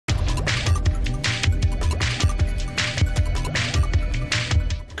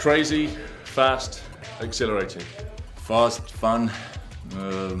Crazy, fast, exhilarating. Fast, fun,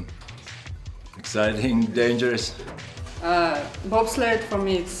 exciting, dangerous. Bobsled for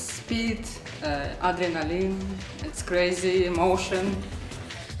me it's speed, adrenaline, it's crazy, emotion.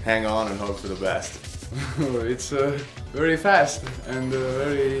 Hang on and hope for the best. It's very fast and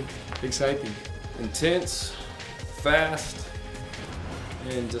very exciting. Intense, fast,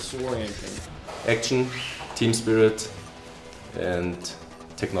 and disorienting. Action, team spirit, and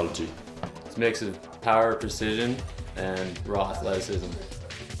technology. It's a mix of power, precision, and raw athleticism.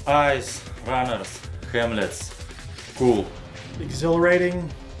 Ice, runners, hamlets, cool. Exhilarating,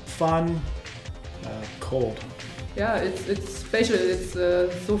 fun, cold. Yeah, it's special. It's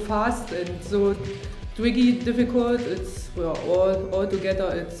so fast and so tricky, difficult. It's all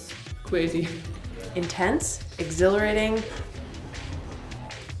together. It's crazy. Intense, exhilarating,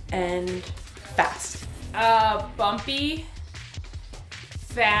 and fast. Bumpy,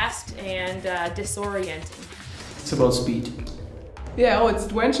 fast, and disorienting. It's about speed. Yeah, it's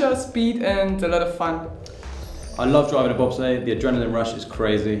adventure, speed, and a lot of fun. I love driving a bobsleigh. The adrenaline rush is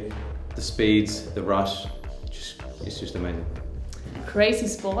crazy. The speeds, the rush, it's just amazing. Crazy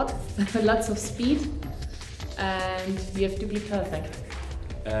sport, lots of speed, and you have to be perfect.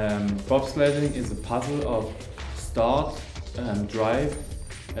 Bobsledding is a puzzle of start, drive,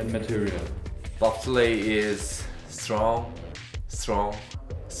 and material. Bobsleigh is strong, strong,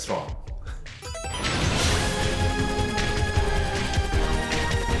 strong.